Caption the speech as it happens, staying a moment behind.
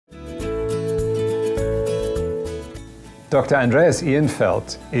Dr. Andreas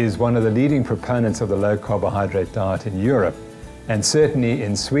Eenfeldt is one of the leading proponents of the low-carbohydrate diet in Europe, and certainly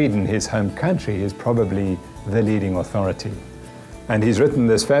in Sweden, his home country, is probably the leading authority. And he's written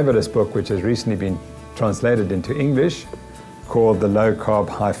this fabulous book, which has recently been translated into English, called The Low-Carb,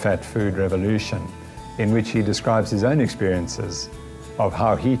 High-Fat Food Revolution, in which he describes his own experiences of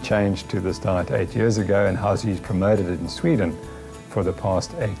how he changed to this diet 8 years ago and how he's promoted it in Sweden for the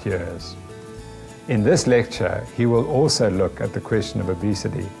past 8 years. In this lecture, he will also look at the question of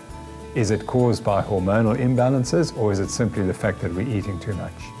obesity. Is it caused by hormonal imbalances, or is it simply the fact that we're eating too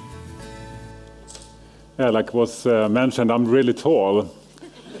much? Yeah, like was mentioned, I'm really tall.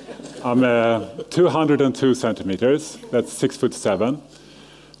 I'm 202 centimeters, that's 6'7".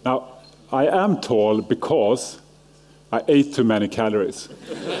 Now, I am tall because I ate too many calories.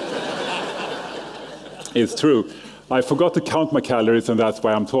 It's true. I forgot to count my calories, and that's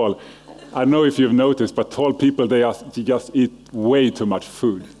why I'm tall. I don't know if you've noticed, but tall people, they just eat way too much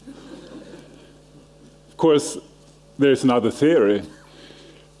food. Of course, there's another theory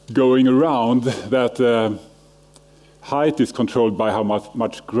going around that height is controlled by how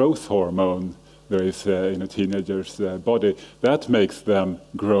much growth hormone there is in a teenager's body. That makes them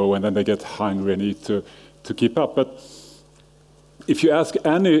grow, and then they get hungry and eat to keep up. But if you ask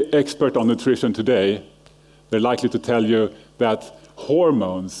any expert on nutrition today, they're likely to tell you that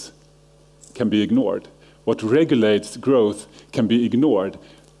hormones can be ignored. What regulates growth can be ignored.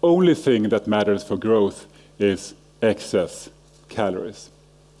 Only thing that matters for growth is excess calories.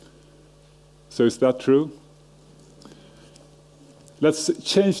 So is that true? Let's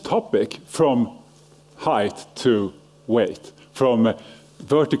change topic from height to weight, from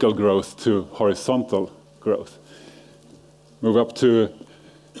vertical growth to horizontal growth. Move up to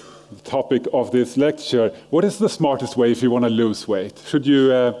the topic of this lecture. What is the smartest way if you want to lose weight? Should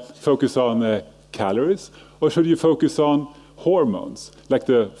you focus on calories, or should you focus on hormones, like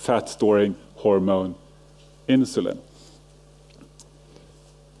the fat-storing hormone insulin?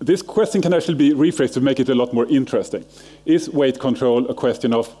 This question can actually be rephrased to make it a lot more interesting. Is weight control a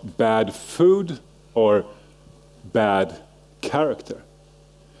question of bad food or bad character?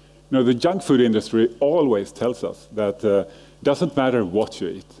 You know, the junk food industry always tells us that it doesn't matter what you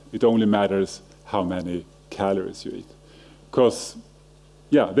eat. It only matters how many calories you eat. Because,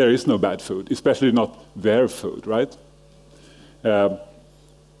 yeah, there is no bad food, especially not their food, right?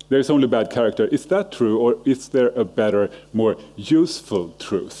 There's only bad character. Is that true, or is there a better, more useful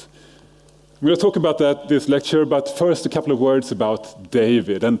truth? I'm going to talk about that this lecture, but first a couple of words about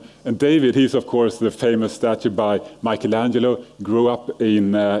David. And David, he's of course the famous statue by Michelangelo, grew up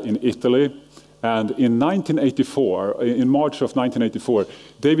in Italy. And in 1984, in March of 1984,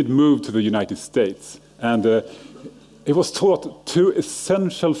 David moved to the United States. And he was taught two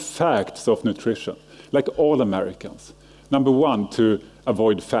essential facts of nutrition, like all Americans. Number one, to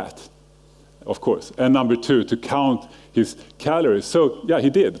avoid fat, of course. And number two, to count his calories. So, yeah, he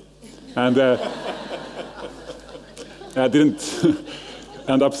did. And didn't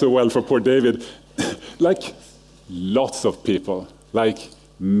end up so well for poor David. Like lots of people, like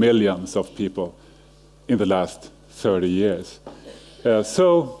millions of people in the last 30 years.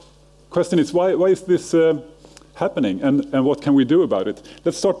 So, question is, why is this happening, and what can we do about it?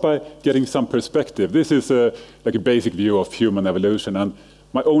 Let's start by getting some perspective. This is like a basic view of human evolution, and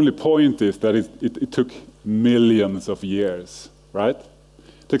my only point is that it took millions of years, right?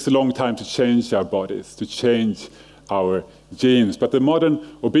 It takes a long time to change our bodies, to change our genes, but the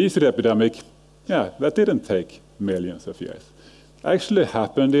modern obesity epidemic, yeah, that didn't take millions of years. It actually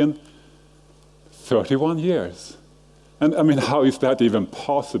happened in 31 years. And I mean, how is that even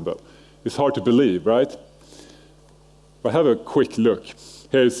possible? It's hard to believe, right? But have a quick look.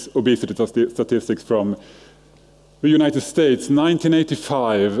 Here's obesity statistics from the United States,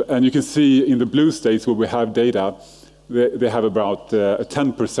 1985, and you can see in the blue states where we have data, they have about a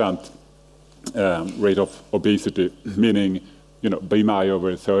 10% rate of obesity, meaning, you know, BMI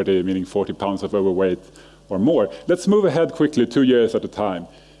over 30, meaning 40 pounds of overweight or more. Let's move ahead quickly 2 years at a time.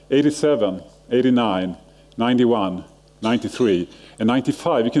 87, 89, 91, 93, and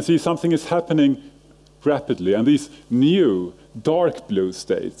 95. You can see something is happening rapidly, and these new dark blue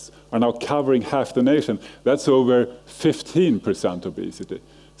states are now covering half the nation. That's over 15% obesity.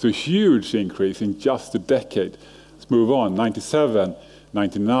 So a huge increase in just a decade. Let's move on. 97,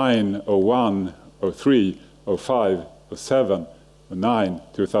 99, 01, 03, 05, 07, 09,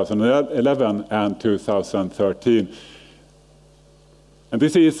 2011, and 2013. And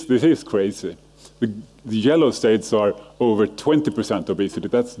this is crazy. The yellow states are over 20% obesity.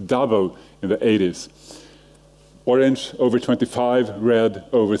 That's double in the 80s. Orange over 25, red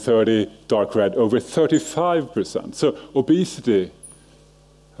over 30, dark red over 35%. So obesity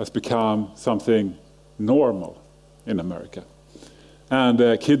has become something normal in America.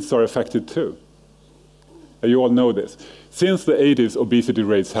 And kids are affected too. You all know this. Since the 80s, obesity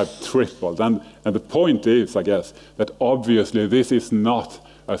rates have tripled. And the point is, I guess, that obviously this is not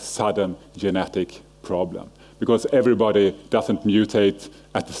a sudden genetic problem, because everybody doesn't mutate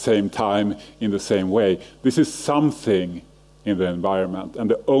at the same time in the same way. This is something in the environment, and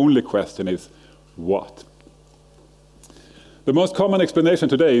the only question is what? The most common explanation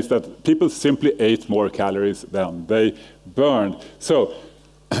today is that people simply ate more calories than they burned. So,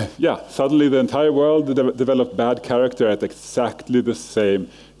 yeah, suddenly the entire world developed bad character at exactly the same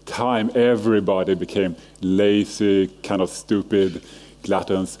time. Everybody became lazy, kind of stupid,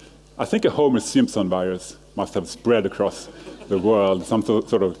 gluttons. I think a Homer Simpson virus must have spread across the world, some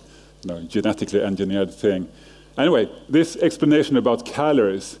sort of genetically engineered thing. Anyway, this explanation about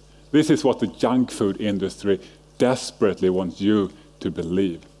calories, this is what the junk food industry desperately wants you to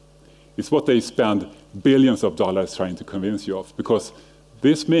believe. It's what they spend billions of dollars trying to convince you of, because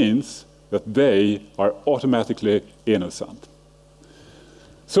this means that they are automatically innocent.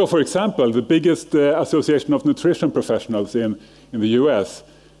 So, for example, the biggest association of nutrition professionals in the US,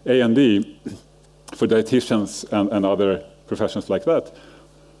 A&D, for dietitians and other professions like that,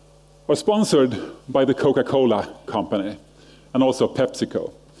 are sponsored by the Coca-Cola company and also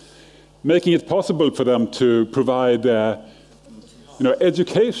PepsiCo, making it possible for them to provide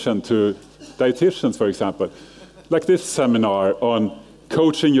education to dietitians, for example, like this seminar on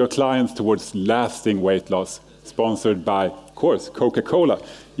coaching your clients towards lasting weight loss, sponsored by, of course, Coca-Cola.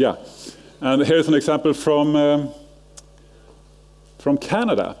 Yeah, and here's an example from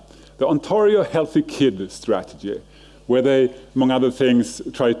Canada, the Ontario Healthy Kid strategy, where they, among other things,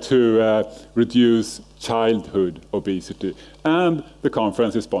 try to reduce childhood obesity. And the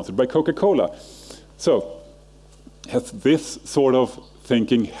conference is sponsored by Coca-Cola. So, has this sort of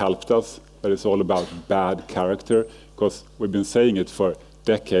thinking helped us? That it's all about bad character? Because we've been saying it for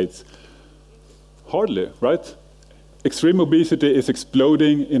decades. Hardly, right? Extreme obesity is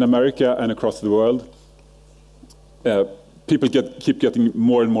exploding in America and across the world. People keep getting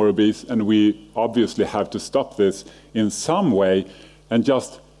more and more obese, and we obviously have to stop this in some way. And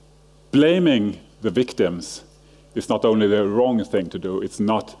just blaming the victims is not only the wrong thing to do, it's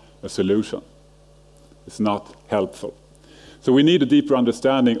not a solution. It's not helpful. So we need a deeper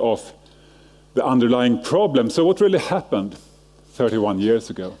understanding of the underlying problem. So what really happened 31 years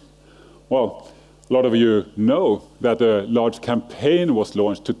ago? Well, a lot of you know that a large campaign was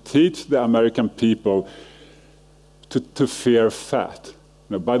launched to teach the American people to fear fat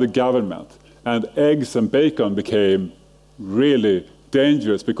by the government. And eggs and bacon became really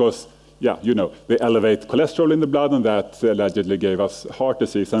dangerous because, yeah, they elevate cholesterol in the blood, and that allegedly gave us heart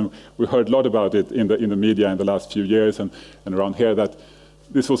disease. And we heard a lot about it in the media in the last few years and around here, that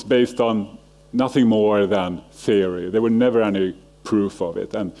this was based on nothing more than theory. There were never any proof of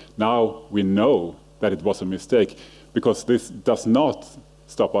it. And now we know that it was a mistake, because this does not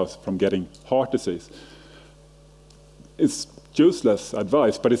stop us from getting heart disease. It's useless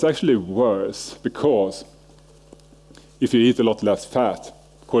advice, but it's actually worse, because if you eat a lot less fat,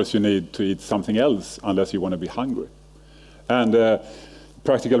 of course you need to eat something else unless you want to be hungry. And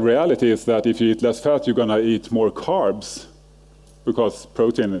practical reality is that if you eat less fat, you're going to eat more carbs, because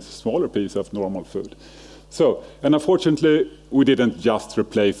protein is a smaller piece of normal food. So, and unfortunately, we didn't just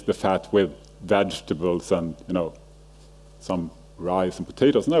replace the fat with vegetables and, some rice and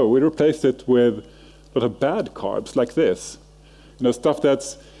potatoes. No, we replaced it with a lot of bad carbs like this. Stuff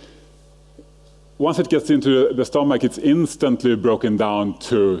that's, once it gets into the stomach, it's instantly broken down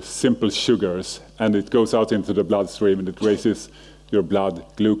to simple sugars, and it goes out into the bloodstream, and it raises your blood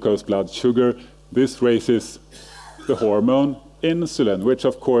glucose, blood sugar. This raises the hormone insulin, which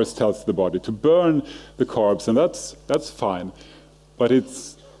of course tells the body to burn the carbs, and that's fine. But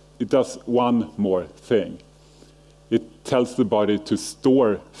it does one more thing. It tells the body to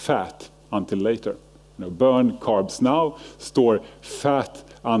store fat until later. Burn carbs now, store fat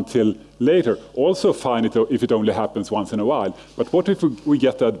until later. Also fine if it only happens once in a while. But what if we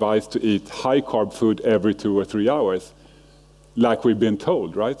get the advice to eat high-carb food every 2 or 3 hours, like we've been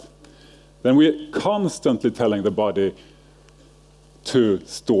told, right? Then we're constantly telling the body to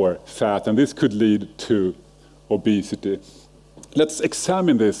store fat, and this could lead to obesity. Let's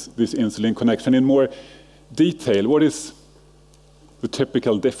examine this insulin connection in more detail. What is the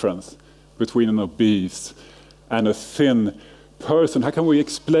typical difference between an obese and a thin person? How can we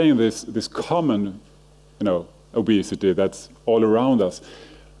explain this common, obesity that's all around us?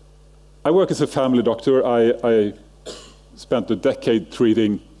 I work as a family doctor. I spent a decade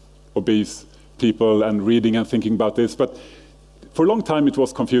treating obese people and reading and thinking about this, but for a long time it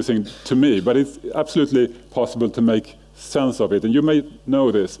was confusing to me, but it's absolutely possible to make sense of it. And you may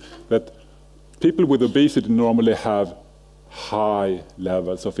know this, that people with obesity normally have high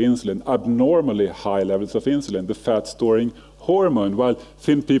levels of insulin, abnormally high levels of insulin, the fat-storing hormone, while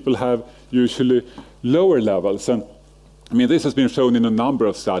thin people have usually lower levels. And I mean, this has been shown in a number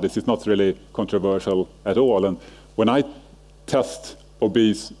of studies. It's not really controversial at all. And when I test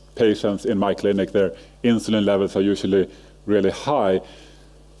obese patients in my clinic, their insulin levels are usually really high.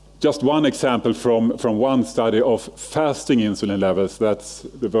 Just one example from one study of fasting insulin levels, that's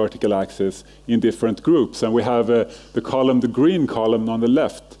the vertical axis, in different groups. And we have the green column on the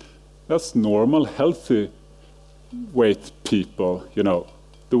left. That's normal, healthy weight people, you know,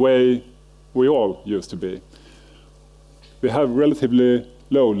 the way we all used to be. They have relatively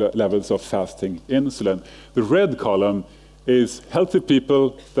low levels of fasting insulin. The red column is healthy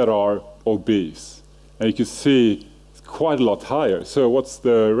people that are obese. And you can see it's quite a lot higher. So what's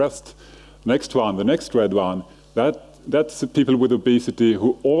the rest? Next one, the next red one, that's people with obesity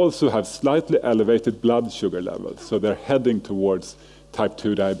who also have slightly elevated blood sugar levels. So they're heading towards type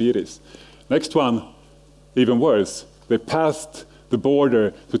 2 diabetes. Next one, even worse, they passed the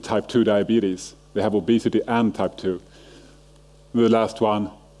border to type 2 diabetes. They have obesity and type 2. The last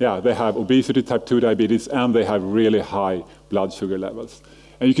one, yeah, they have obesity, type 2 diabetes, and they have really high blood sugar levels.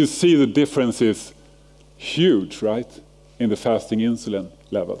 And you can see the difference is huge, right, in the fasting insulin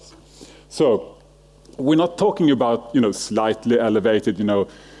levels. So we're not talking about, you know, slightly elevated, you know,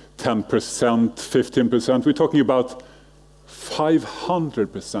 10%, 15%. We're talking about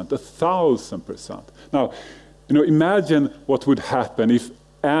 500%, 1,000%. Now, you know, imagine what would happen if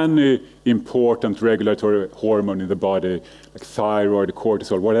any important regulatory hormone in the body, like thyroid,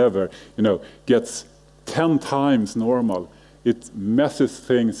 cortisol, whatever, you know, gets 10 times normal. It messes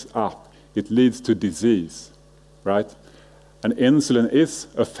things up. It leads to disease, right? And insulin is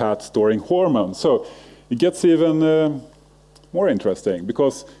a fat-storing hormone. So it gets even more interesting,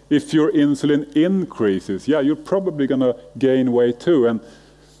 because if your insulin increases, yeah, you're probably going to gain weight too. And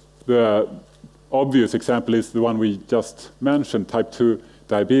the obvious example is the one we just mentioned, type 2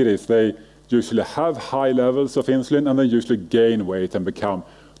 diabetes. They usually have high levels of insulin, and they usually gain weight and become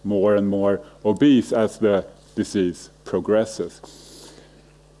more and more obese as the disease progresses.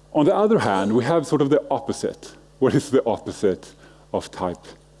 On the other hand, we have sort of the opposite. What is the opposite of type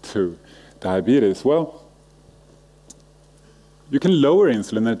 2 diabetes? Well, you can lower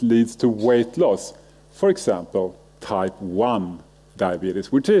insulin and it leads to weight loss. For example, type 1 diabetes,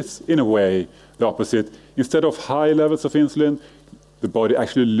 which is, in a way, the opposite. Instead of high levels of insulin, the body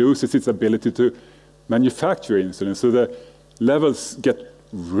actually loses its ability to manufacture insulin. So the levels get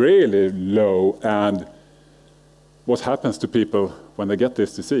really low, and what happens to people when they get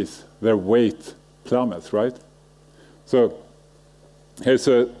this disease? Their weight plummets, right? So here's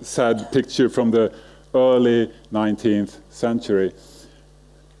a sad picture from the early 19th century.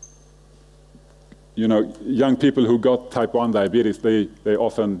 You know, young people who got type 1 diabetes, they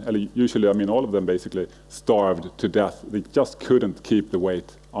often, usually, I mean, all of them basically starved to death. They just couldn't keep the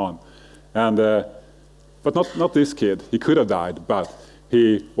weight on. And, but not this kid. He could have died, but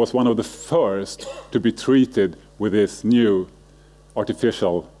he was one of the first to be treated with this new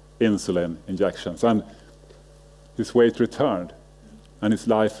artificial insulin injections. And his weight returned, and his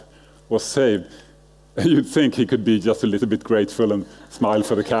life was saved. You'd think he could be just a little bit grateful and smile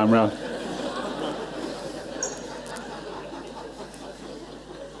for the camera.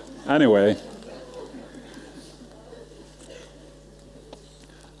 Anyway,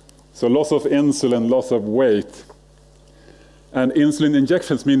 so loss of insulin, loss of weight. And insulin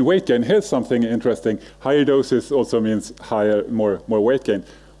injections mean weight gain. Here's something interesting. Higher doses also means more weight gain.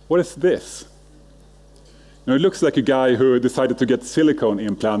 What is this? Now, it looks like a guy who decided to get silicone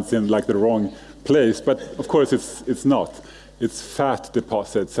implants in like the wrong place, but of course it's not. It's fat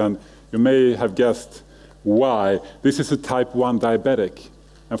deposits, and you may have guessed why. This is a type 1 diabetic,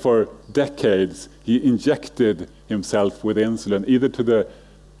 and for decades he injected himself with insulin, either to the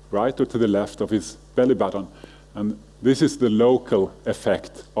right or to the left of his belly button. And this is the local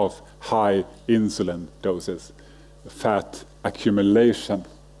effect of high insulin doses, fat accumulation.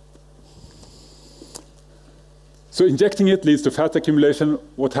 So injecting it leads to fat accumulation.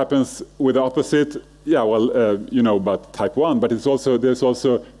 What happens with the opposite? Yeah, well, you know about type 1, but there's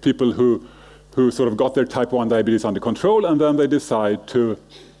also people who sort of got their type 1 diabetes under control, and then they decide to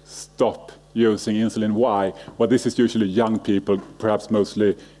stop using insulin. Why? Well, this is usually young people, perhaps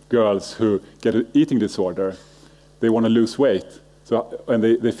mostly girls, who get an eating disorder. They want to lose weight, So when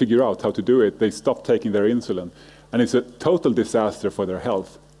they figure out how to do it, they stop taking their insulin. And it's a total disaster for their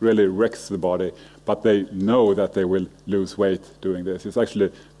health, really wrecks the body, but they know that they will lose weight doing this. It's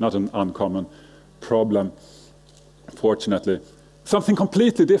actually not an uncommon problem, fortunately. Something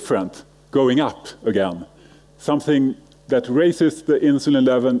completely different going up again, something that raises the insulin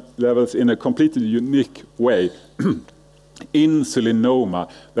levels in a completely unique way. Insulinoma,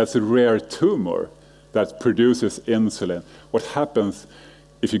 that's a rare tumor that produces insulin. What happens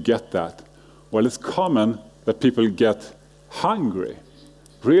if you get that? Well, it's common that people get hungry,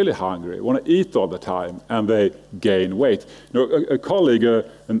 really hungry, want to eat all the time, and they gain weight. You know, a colleague,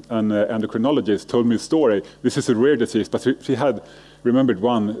 an endocrinologist, told me a story. This is a rare disease, but she had remembered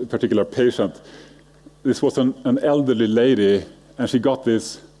one particular patient. This was an elderly lady, and she got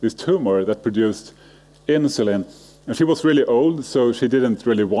this tumor that produced insulin. And she was really old, so she didn't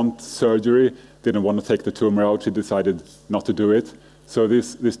really want surgery, didn't want to take the tumor out. She decided not to do it. So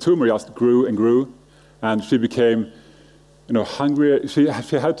this tumor just grew and grew, and she became, you know, hungry. She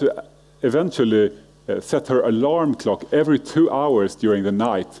had to eventually set her alarm clock every 2 hours during the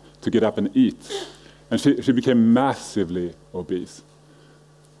night to get up and eat. And she became massively obese.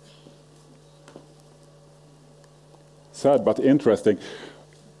 Sad but interesting.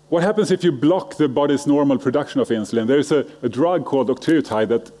 What happens if you block the body's normal production of insulin? There's a drug called octreotide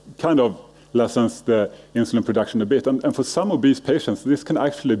that kind of lessens the insulin production a bit. And for some obese patients, this can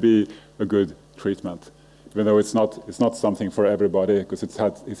actually be a good treatment, even though it's not something for everybody because it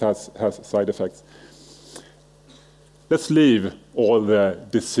has side effects. Let's leave all the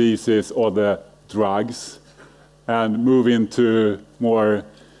diseases, all the drugs, and move into more,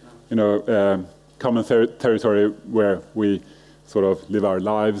 you know, common territory where we sort of live our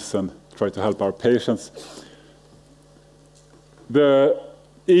lives and try to help our patients. The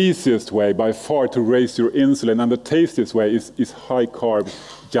easiest way by far to raise your insulin and the tastiest way is high-carb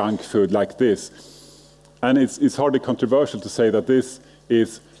junk food like this. And it's hardly controversial to say that this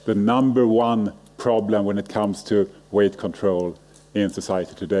is the #1 problem when it comes to weight control in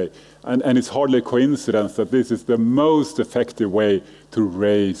society today. And it's hardly a coincidence that this is the most effective way to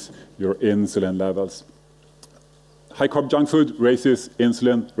raise your insulin levels. High-carb junk food raises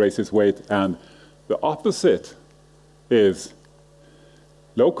insulin, raises weight, and the opposite is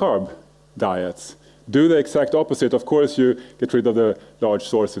low-carb diets. Do the exact opposite. Of course, you get rid of the large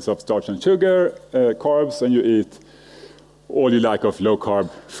sources of starch and sugar, carbs, and you eat all you like of low-carb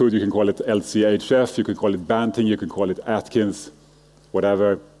food. You can call it LCHF, you can call it Banting, you can call it Atkins,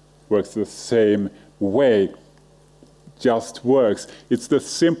 whatever. Works the same way. Just works. It's the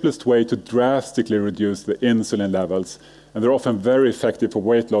simplest way to drastically reduce the insulin levels, and they're often very effective for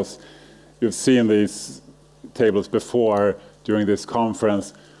weight loss. You've seen these tables before during this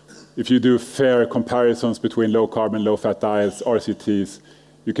conference. If you do fair comparisons between low-carb and low-fat diets, RCTs,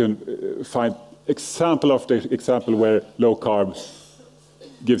 you can find example after example where low-carb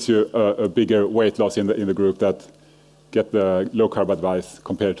gives you a bigger weight loss in the group that get the low-carb advice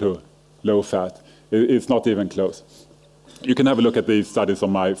compared to low-fat. It's not even close. You can have a look at these studies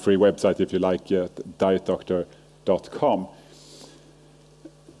on my free website if you like, at dietdoctor.com.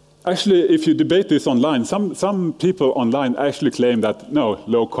 Actually, if you debate this online, some people online actually claim that, no,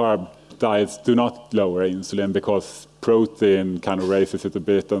 low-carb diets do not lower insulin because protein kind of raises it a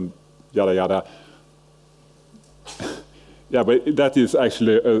bit and yada, yada. Yeah, but that is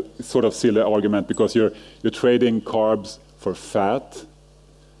actually a sort of silly argument because you're trading carbs for fat,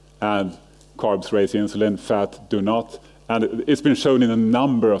 and carbs raise insulin, fat do not. And it's been shown in a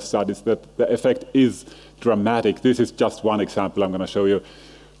number of studies that the effect is dramatic. This is just one example I'm going to show you.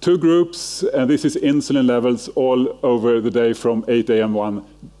 2 groups, and this is insulin levels all over the day from 8 a.m. one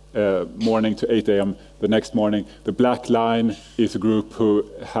morning to 8 a.m. the next morning. The black line is a group who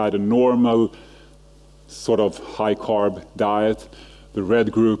had a normal sort of high-carb diet. The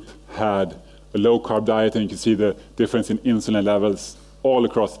red group had a low-carb diet, and you can see the difference in insulin levels all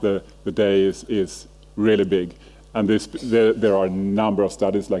across the day is really big. And there are a number of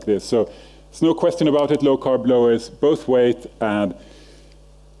studies like this. So there's no question about it, low-carb lowers both weight and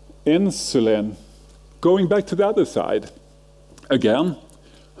insulin. Going back to the other side, again,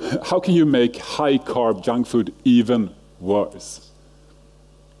 how can you make high-carb junk food even worse?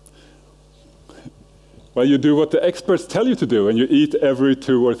 Well, you do what the experts tell you to do, and you eat every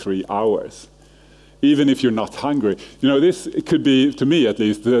 2 or 3 hours, even if you're not hungry. You know, this could be, to me at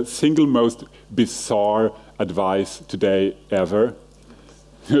least, the single most bizarre advice today ever.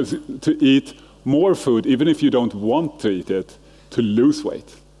 To eat more food, even if you don't want to eat it, to lose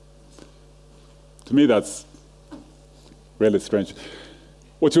weight. To me, that's really strange.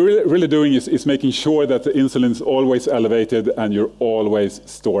 What you're really doing is making sure that the insulin is always elevated and you're always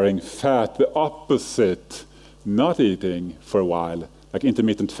storing fat. The opposite, not eating for a while, like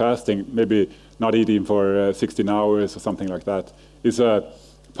intermittent fasting, maybe not eating for 16 hours or something like that, is a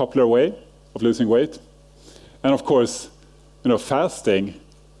popular way of losing weight. And of course, fasting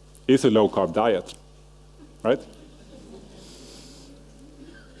is a low-carb diet, right?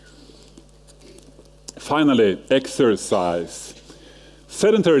 Finally, exercise.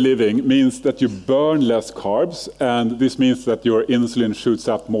 Sedentary living means that you burn less carbs, and this means that your insulin shoots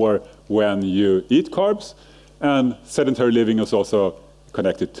up more when you eat carbs, and sedentary living is also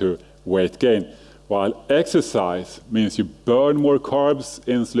connected to weight gain. While exercise means you burn more carbs,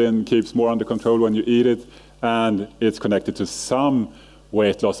 insulin keeps more under control when you eat it, and it's connected to some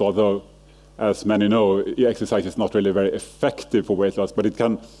weight loss, although, as many know, exercise is not really very effective for weight loss, but it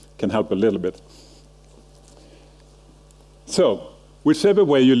can help a little bit. So, whichever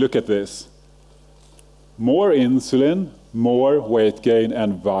way you look at this, more insulin, more weight gain,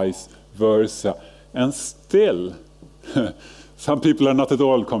 and vice versa. And still, some people are not at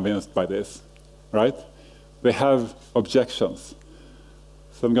all convinced by this, right? They have objections.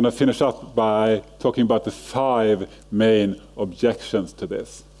 So I'm going to finish up by talking about the 5 main objections to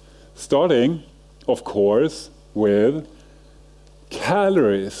this. Starting, of course, with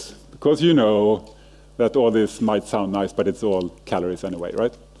calories, because you know that all this might sound nice, but it's all calories anyway,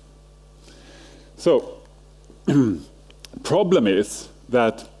 right? So, problem is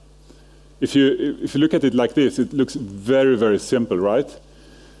that if you look at it like this, it looks very, very simple, right?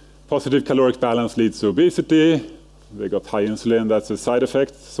 Positive caloric balance leads to obesity. They got high insulin, that's a side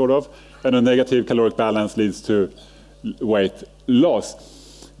effect, sort of. And a negative caloric balance leads to weight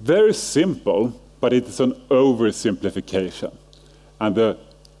loss. Very simple, but it's an oversimplification. And the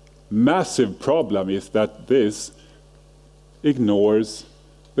massive problem is that this ignores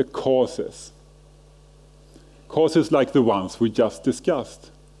the causes. Causes like the ones we just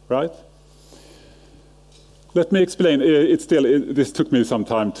discussed, right? Let me explain. This took me some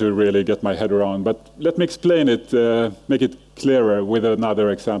time to really get my head around, but let me explain it, make it clearer with another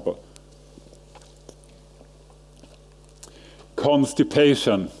example.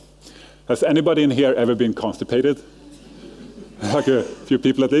 Constipation. Has anybody in here ever been constipated? Like a few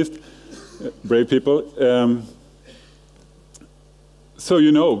people at least, brave people. So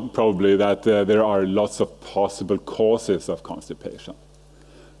you know probably that there are lots of possible causes of constipation,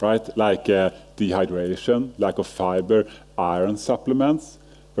 right? Like dehydration, lack of fiber, iron supplements,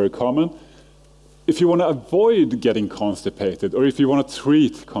 very common. If you want to avoid getting constipated, or if you want to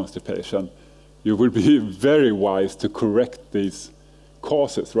treat constipation, you will be very wise to correct these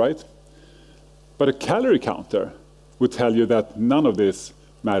causes, right? But a calorie counter would tell you that none of this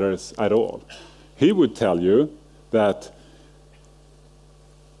matters at all. He would tell you that,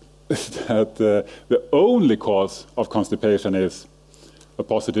 the only cause of constipation is a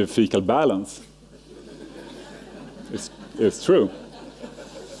positive fecal balance. It's true.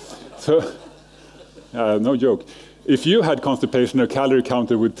 So, no joke. If you had constipation, a calorie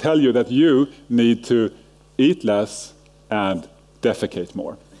counter would tell you that you need to eat less and defecate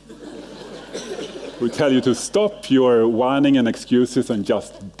more. We tell you to stop your whining and excuses and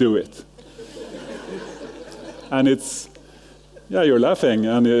just do it. And it's, yeah, you're laughing,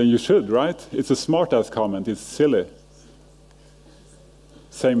 and you should, right? It's a smart-ass comment. It's silly.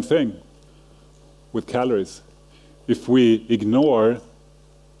 Same thing with calories. If we ignore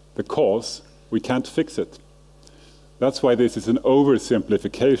the cause, we can't fix it. That's why this is an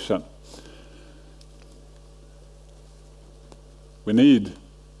oversimplification. We need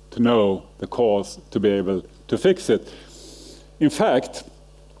to know the cause to be able to fix it. In fact,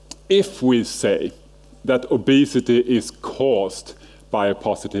 if we say that obesity is caused by a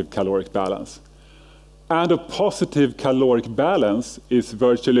positive caloric balance, and a positive caloric balance is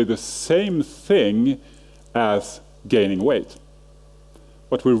virtually the same thing as gaining weight,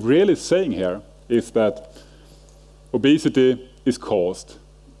 what we're really saying here is that obesity is caused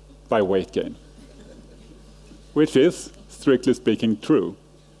by weight gain, which is, strictly speaking, true.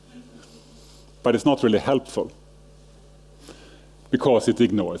 But it's not really helpful because it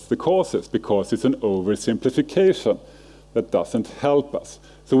ignores the causes, because it's an oversimplification that doesn't help us.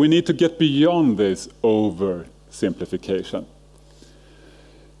 So we need to get beyond this oversimplification.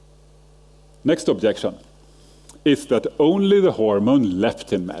 Next objection is that only the hormone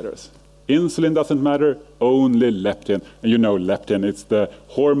leptin matters. Insulin doesn't matter, only leptin. And you know leptin, it's the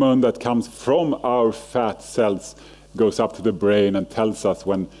hormone that comes from our fat cells, goes up to the brain and tells us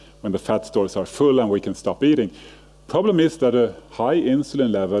when the fat stores are full and we can stop eating. Problem is that a high insulin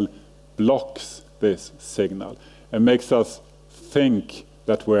level blocks this signal and makes us think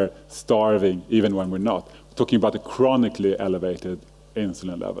that we're starving even when we're not. We're talking about a chronically elevated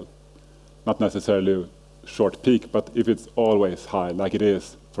insulin level. Not necessarily a short peak, but if it's always high, like it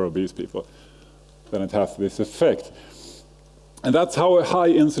is for obese people, then it has this effect. And that's how a high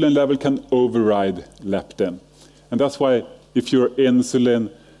insulin level can override leptin. And that's why if your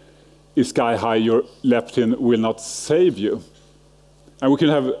insulin is sky high, your leptin will not save you. And we can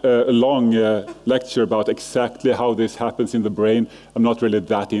have a long lecture about exactly how this happens in the brain. I'm not really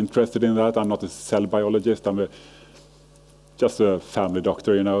that interested in that. I'm not a cell biologist. I'm just a family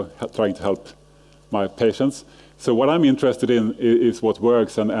doctor, you know, trying to help my patients. So what I'm interested in is what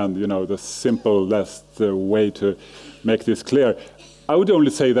works and you know, the simplest way to make this clear. I would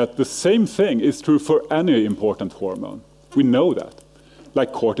only say that the same thing is true for any important hormone. We know that.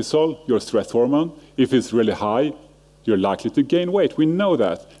 Like cortisol, your stress hormone, if it's really high, you're likely to gain weight. We know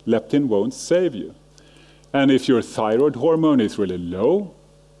that. Leptin won't save you. And if your thyroid hormone is really low,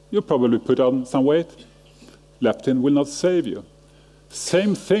 you'll probably put on some weight. Leptin will not save you.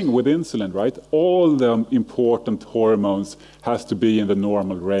 Same thing with insulin, right? All the important hormones has to be in the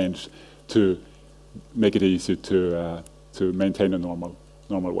normal range to make it easy to maintain a normal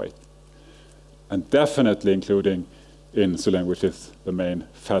weight. And definitely including insulin, which is the main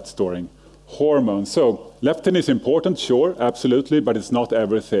fat-storing hormone. So leptin is important, sure, absolutely, but it's not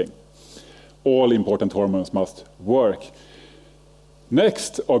everything. All important hormones must work.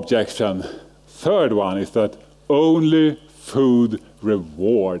 Next objection, third one, is that only food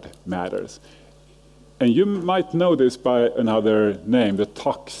reward matters. And you might know this by another name, the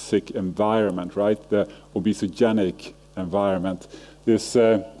toxic environment, right? The obesogenic environment. This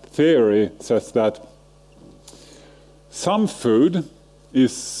theory says that some food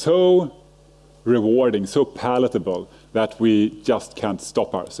is so rewarding, so palatable, that we just can't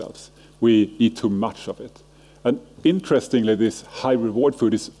stop ourselves. We eat too much of it. And interestingly, this high reward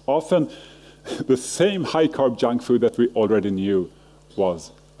food is often the same high-carb junk food that we already knew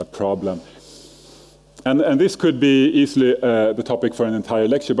was a problem. And this could be easily the topic for an entire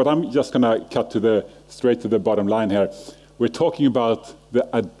lecture, but I'm just going to cut straight to the bottom line here. We're talking about the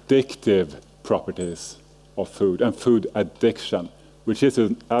addictive properties of food and food addiction, which is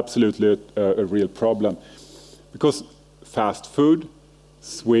absolutely a real problem. Because fast food,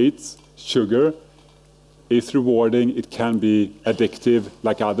 sweets, sugar is rewarding. It can be addictive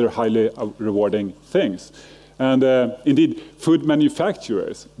like other highly rewarding things. And indeed, food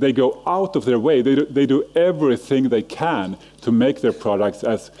manufacturers, they go out of their way. They do everything they can to make their products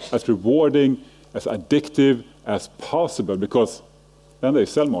as rewarding, as addictive as possible, because then they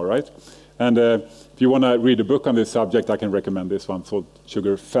sell more, right? And if you want to read a book on this subject, I can recommend this one called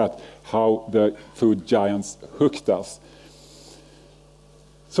Sugar Fat, How the Food Giants Hooked Us.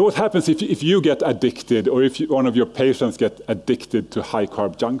 So what happens if you get addicted, or if one of your patients get addicted to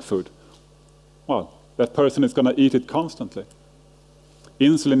high-carb junk food? Well, that person is going to eat it constantly.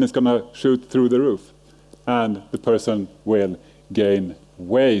 Insulin is going to shoot through the roof, and the person will gain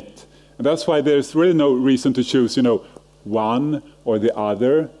weight. And that's why there's really no reason to choose, one or the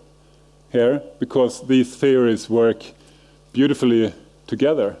other here, because these theories work beautifully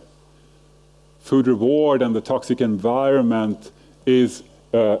together. Food reward and the toxic environment is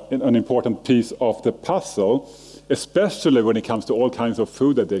an important piece of the puzzle, especially when it comes to all kinds of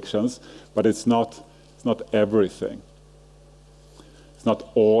food addictions, but it's not everything. It's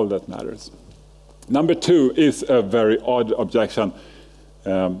not all that matters. Number two is a very odd objection,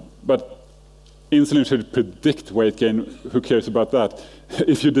 but insulin should predict weight gain. Who cares about that?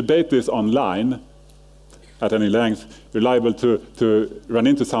 If you debate this online at any length, you're liable to run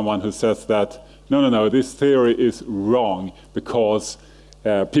into someone who says that, no, this theory is wrong because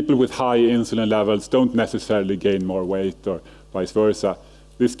people with high insulin levels don't necessarily gain more weight or vice versa.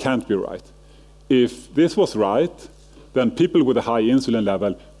 This can't be right. If this was right, then people with a high insulin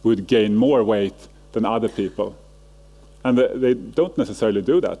level would gain more weight than other people. And they don't necessarily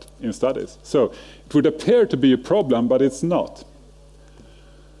do that in studies. So it would appear to be a problem, but it's not.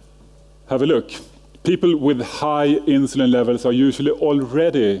 Have a look. People with high insulin levels are usually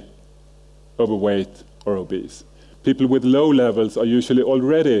already overweight or obese. People with low levels are usually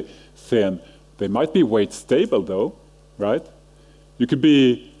already thin. They might be weight stable though, right? You could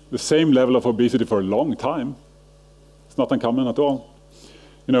be the same level of obesity for a long time. It's not uncommon at all.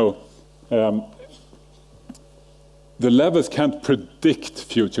 The levels can't predict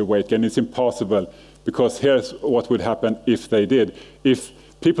future weight gain. It's impossible, because here's what would happen if they did. If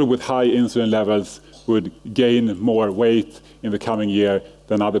people with high insulin levels would gain more weight in the coming year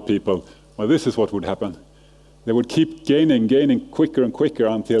than other people, well, this is what would happen. They would keep gaining quicker and quicker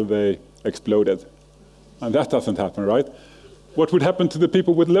until they exploded. And that doesn't happen, right? what would happen to the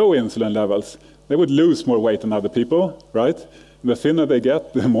people with low insulin levels? They would lose more weight than other people, right? And the thinner they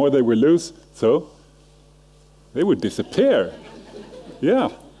get, the more they will lose. So they would disappear. Yeah.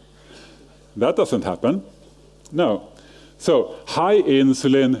 That doesn't happen. No. So high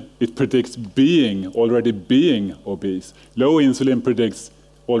insulin, it predicts already being obese. Low insulin predicts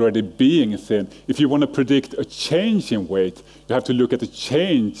already being thin. If you want to predict a change in weight, you have to look at the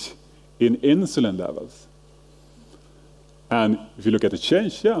change in insulin levels. And if you look at the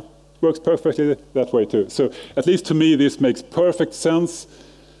change, yeah, works perfectly that way too. So at least to me, this makes perfect sense.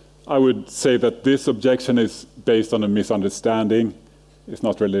 I would say that this objection is based on a misunderstanding. It's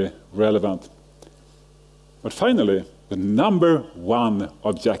not really relevant. But finally, the number one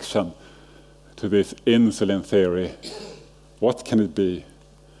objection to this insulin theory, what can it be?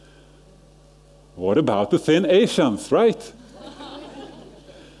 What about the thin Asians, right?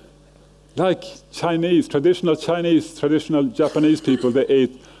 Like traditional Japanese people, they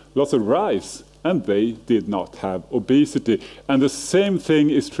ate lots of rice, and they did not have obesity. And the same thing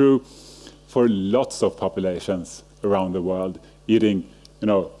is true for lots of populations around the world, eating,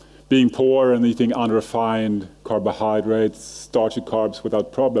 being poor and eating unrefined carbohydrates, starchy carbs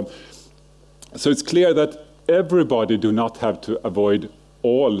without problem. So it's clear that everybody do not have to avoid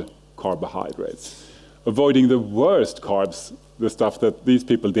all carbohydrates. Avoiding the worst carbs, the stuff that these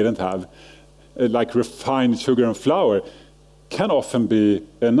people didn't have, like refined sugar and flour, can often be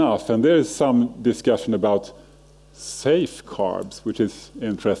enough. And there is some discussion about safe carbs, which is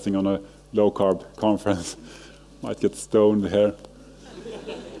interesting on a low-carb conference. Might get stoned here.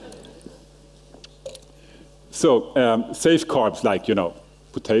 So safe carbs like,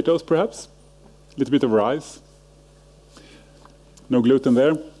 potatoes perhaps, a little bit of rice, no gluten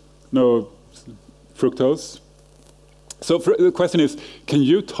there, no fructose. So the question is, can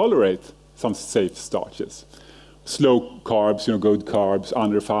you tolerate some safe starches? Slow carbs, good carbs,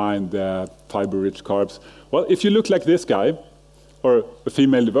 unrefined, fiber-rich carbs. Well, if you look like this guy, or a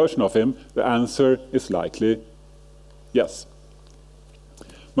female version of him, the answer is likely yes.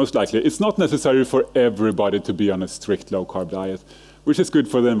 Most likely. It's not necessary for everybody to be on a strict low-carb diet, which is good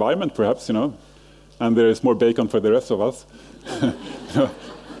for the environment, perhaps, and there is more bacon for the rest of us.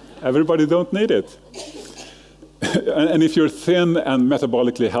 Everybody don't need it. And if you're thin and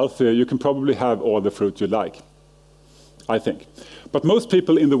metabolically healthy, you can probably have all the fruit you like, I think. But most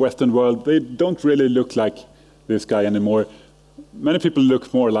people in the Western world, they don't really look like this guy anymore. Many people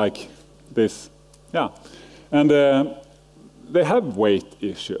look more like this. Yeah. And they have weight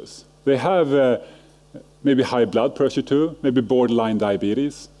issues. They have maybe high blood pressure too, maybe borderline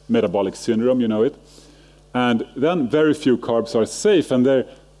diabetes, metabolic syndrome, you know it. And then very few carbs are safe, and they're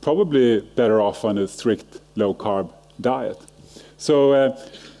probably better off on a strict low-carb diet. So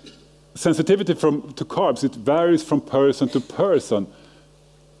sensitivity to carbs, it varies from person to person.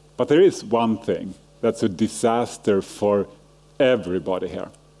 But there is one thing that's a disaster for everybody here.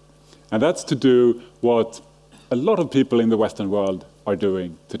 And that's to do what a lot of people in the Western world are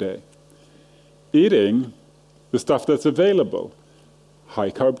doing today. Eating the stuff that's available.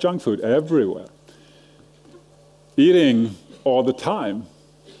 High-carb junk food everywhere. Eating all the time,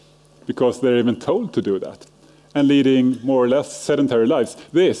 because they're even told to do that, and leading more or less sedentary lives.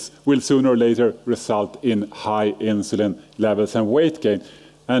 This will sooner or later result in high insulin levels and weight gain.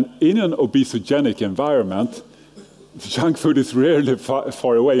 And in an obesogenic environment, junk food is rarely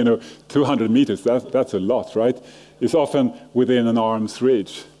far away. 200 meters, that's a lot, right? It's often within an arm's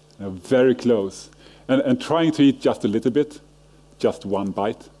reach, very close. And trying to eat just a little bit, just one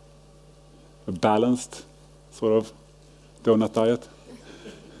bite, a balanced sort of donut diet,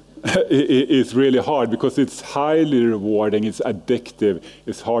 is really hard because it's highly rewarding, it's addictive,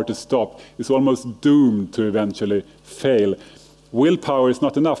 it's hard to stop, it's almost doomed to eventually fail. Willpower is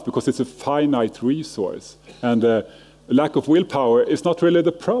not enough because it's a finite resource. And lack of willpower is not really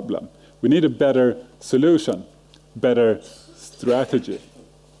the problem. We need a better solution, better strategy.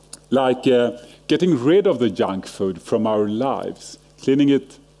 Like getting rid of the junk food from our lives, cleaning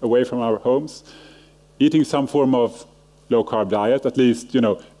it away from our homes, eating some form of low-carb diet, at least,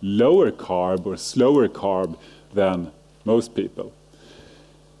 lower carb or slower carb than most people.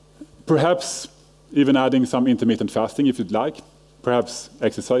 Perhaps even adding some intermittent fasting if you'd like, perhaps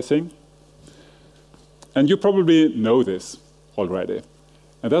exercising. And you probably know this already.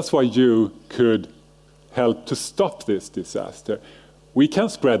 And that's why you could help to stop this disaster. We can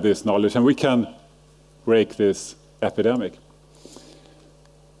spread this knowledge and we can break this epidemic.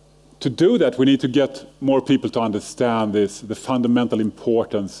 To do that, we need to get more people to understand the fundamental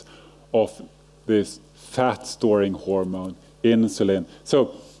importance of this fat-storing hormone, insulin.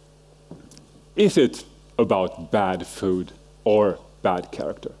 So, is it about bad food or bad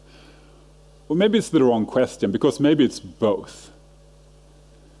character? Well, maybe it's the wrong question, because maybe it's both.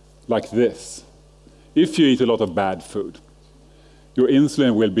 Like this. If you eat a lot of bad food, your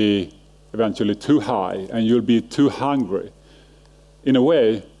insulin will be eventually too high and you'll be too hungry. In a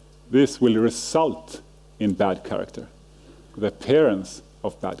way, this will result in bad character, the appearance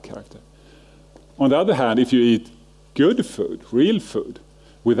of bad character. On the other hand, if you eat good food, real food,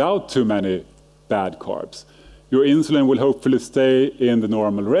 without too many bad carbs, your insulin will hopefully stay in the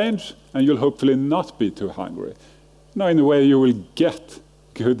normal range and you'll hopefully not be too hungry. Now, in a way, you will get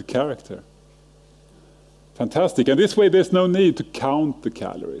good character. Fantastic. And this way, there's no need to count the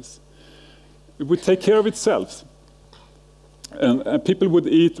calories. It would take care of itself. And people would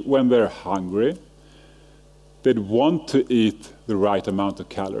eat when they're hungry. They'd want to eat the right amount of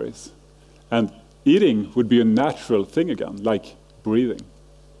calories. And eating would be a natural thing again, like breathing.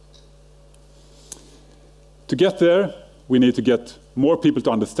 To get there, we need to get more people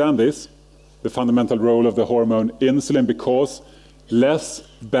to understand this, the fundamental role of the hormone insulin, because less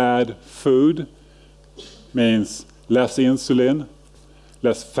bad food means less insulin,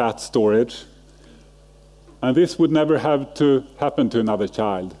 less fat storage. And this would never have to happen to another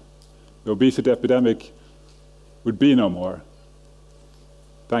child. The obesity epidemic would be no more.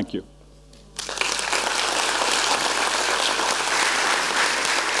 Thank you.